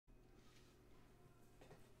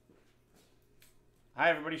Hi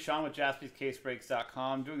everybody, Sean with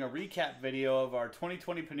JaspysCaseBreaks.com doing a recap video of our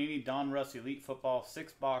 2020 Panini Donruss Elite Football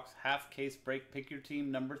 6-box half case break. Pick your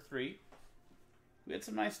team number 3. We had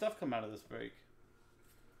some nice stuff come out of this break.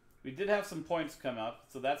 We did have some points come up,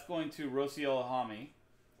 so that's going to Rocio Hami.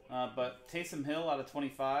 But Taysom Hill out of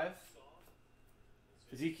 25.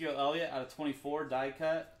 Ezekiel Elliott out of 24 die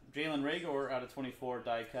cut. Jalen Reagor out of 24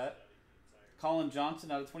 die cut. Colin Johnson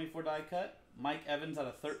out of 24 die cut. Mike Evans out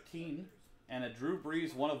of 13. And a Drew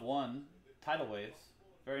Brees 1/1 tidal waves.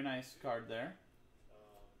 Very nice card there.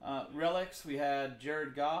 Relics, we had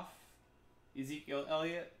Jared Goff, Ezekiel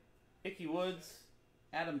Elliott, Ickey Woods,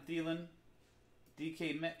 Adam Thielen,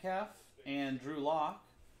 DK Metcalf, and Drew Lock.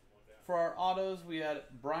 For our autos, we had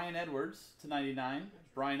Brian Edwards to 99,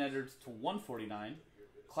 Brian Edwards to 149,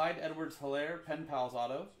 Clyde Edwards-Helaire, Pen Pals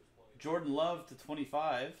auto, Jordan Love to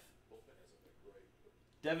 25,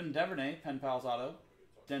 Devin Duvernay, Pen Pals auto,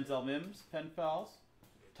 Denzel Mims, Pen Pals,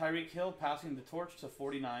 Tyreek Hill passing the torch to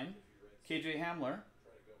 49, KJ Hamler,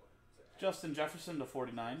 Justin Jefferson to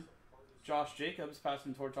 49, Josh Jacobs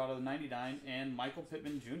passing the torch auto to 99, and Michael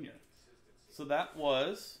Pittman Jr. So that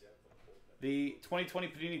was the 2020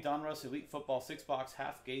 Panini Donruss Elite Football 6-box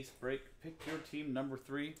half case break. Pick your team number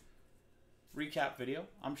 3 recap video.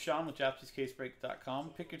 I'm Sean with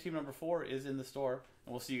JaspysCaseBreaks.com. Pick your team number 4 is in the store,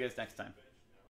 and we'll see you guys next time.